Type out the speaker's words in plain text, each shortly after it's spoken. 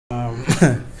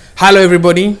Hello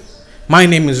everybody, my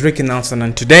name is Ricky Nelson,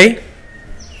 and today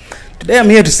I'm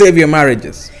here to save your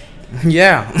marriages.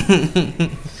 Yeah.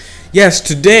 Yes,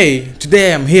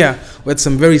 today I'm here with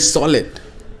some very solid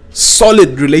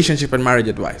relationship and marriage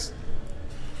advice.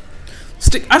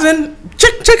 Check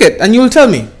it and you'll tell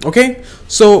me. Okay,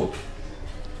 so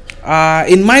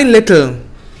in my little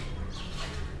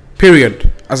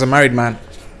period as a married man,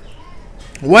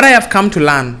 what I have come to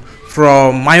learn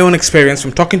from my own experience,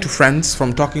 from talking to friends,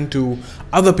 from talking to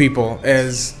other people,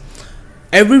 is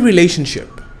every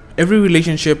relationship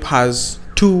has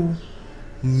two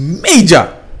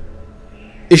major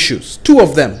issues. Two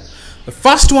of them. The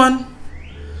first one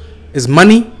is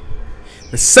money.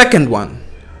 The second one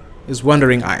is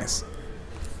wandering eyes.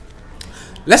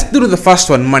 Let's do the first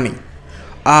one, money.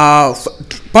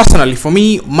 Personally, for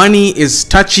me, money is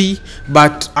touchy,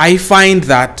 but I find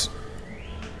that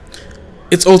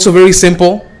it's also very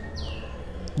simple.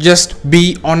 Just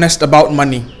be honest about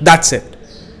money. That's it.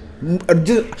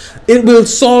 It will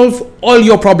solve all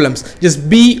your problems. Just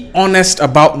be honest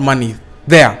about money.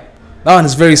 There. That one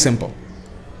is very simple.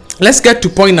 Let's get to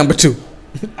point number 2.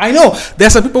 I know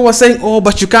there's some people who are saying, oh,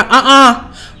 but you can't.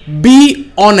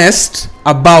 Be honest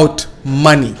about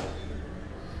money.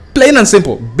 Plain and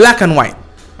simple. Black and white.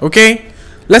 Okay?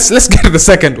 Let's get to the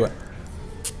second one.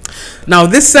 Now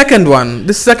this second one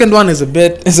is a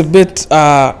bit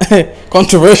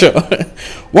controversial.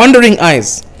 Wandering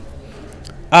eyes.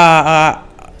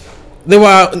 They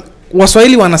were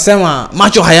Waswahili wanasema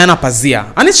macho hayana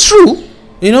pazia, and it's true,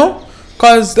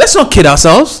 because let's not kid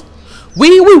ourselves.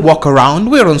 We walk around,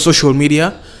 we're on social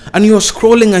media, and you're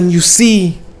scrolling and you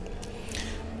see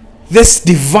this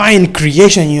divine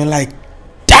creation. You're like,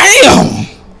 damn,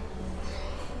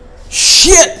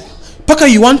 shit. Paka,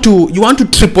 you want to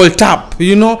triple tap,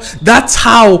 that's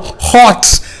how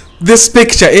hot this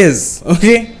picture is,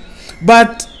 okay?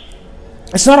 But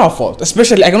it's not our fault.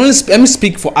 Especially, let me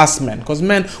speak for us men, because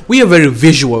men, we are very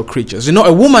visual creatures.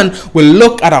 A woman will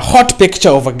look at a hot picture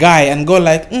of a guy and go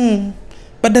like,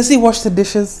 but does he wash the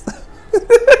dishes?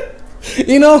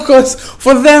 Because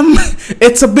for them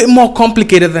it's a bit more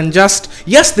complicated than just,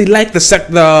 yes, they like the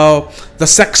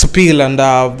sex appeal and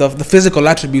the physical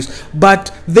attributes,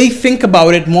 but they think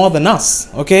about it more than us.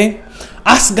 Okay,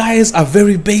 us guys are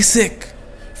very basic,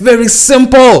 very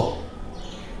simple.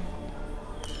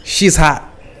 She's hot.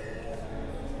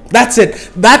 That's it.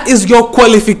 That is your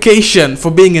qualification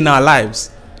for being in our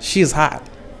lives. She's hot.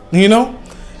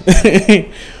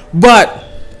 But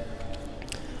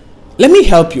let me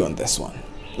help you on this one,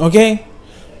 okay?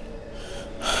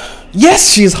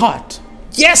 Yes, she's hot.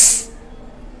 Yes.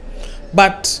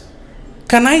 But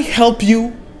can I help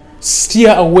you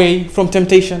steer away from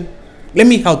temptation? Let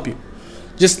me help you.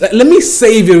 Just let me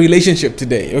save your relationship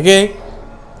today, okay?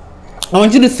 I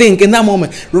want you to think in that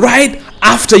moment, right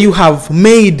after you have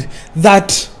made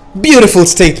that beautiful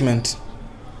statement,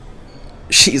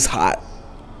 she's hot.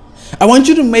 I want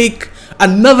you to make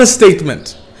another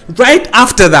statement right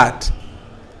after that,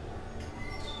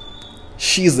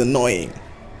 she's annoying.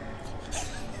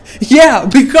 Yeah,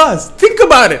 because think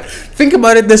about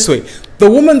it this way. The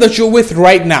woman that you're with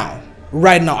right now,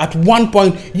 at one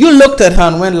point you looked at her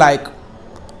and went like,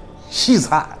 she's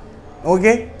hot,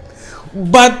 okay?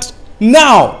 But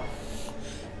now,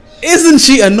 isn't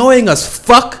she annoying as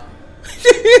fuck?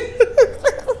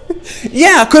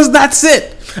 Yeah, because that's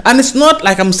it. And it's not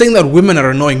like I'm saying that women are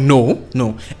annoying.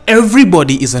 No.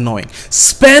 Everybody is annoying.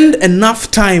 Spend enough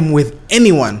time with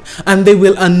anyone and they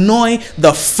will annoy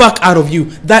the fuck out of you.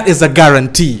 That is a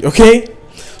guarantee, okay?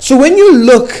 So when you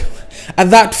look at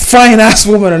that fine ass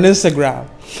woman on Instagram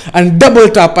and double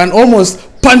tap and almost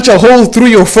punch a hole through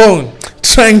your phone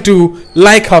trying to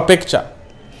like her picture,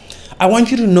 I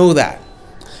want you to know that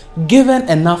given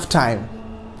enough time,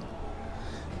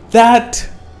 that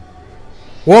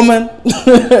woman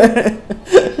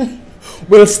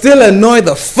will still annoy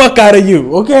the fuck out of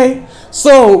you, okay?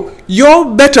 So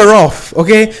you're better off,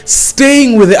 okay,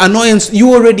 staying with the annoyance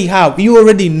you already have. You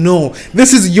already know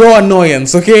this is your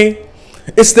annoyance, okay?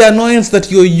 It's the annoyance that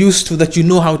you're used to, that you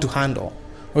know how to handle,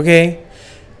 okay?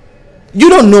 You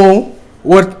don't know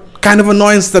what kind of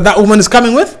annoyance that woman is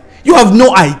coming with. You have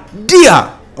no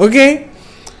idea, okay?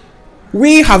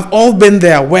 We have all been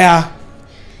there where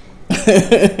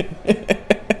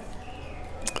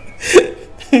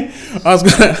I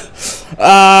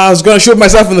was gonna shoot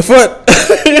myself in the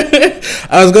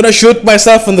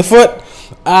foot.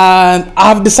 And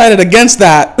I've decided against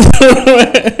that.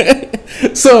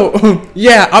 So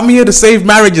yeah, I'm here to save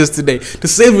marriages today, to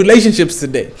save relationships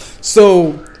today.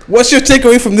 So what's your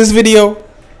takeaway from this video?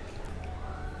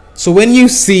 So when you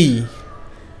see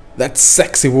that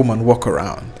sexy woman walk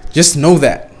around. Just know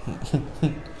that.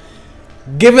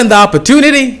 Given the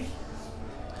opportunity,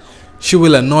 she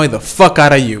will annoy the fuck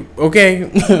out of you. Okay?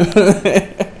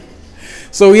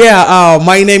 So yeah,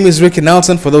 my name is Ricky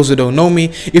Nelson. For those who don't know me,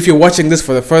 if you're watching this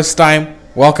for the first time,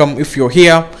 welcome. If you're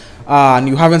here and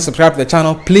you haven't subscribed to the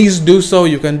channel, please do so.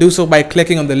 You can do so by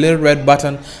clicking on the little red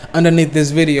button underneath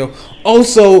this video.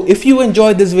 Also, if you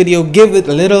enjoyed this video, give it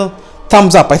a little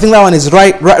thumbs up. I think that one is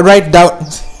right down.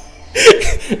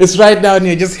 It's right down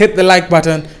here. Just hit the like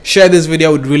button, share this video.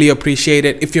 I would really appreciate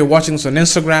it. If you're watching this on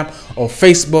Instagram or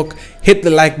Facebook, hit the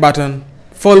like button,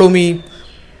 follow me.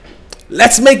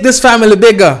 Let's make this family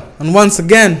bigger. And once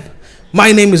again,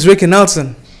 my name is Ricky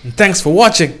Nelson, and thanks for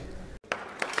watching.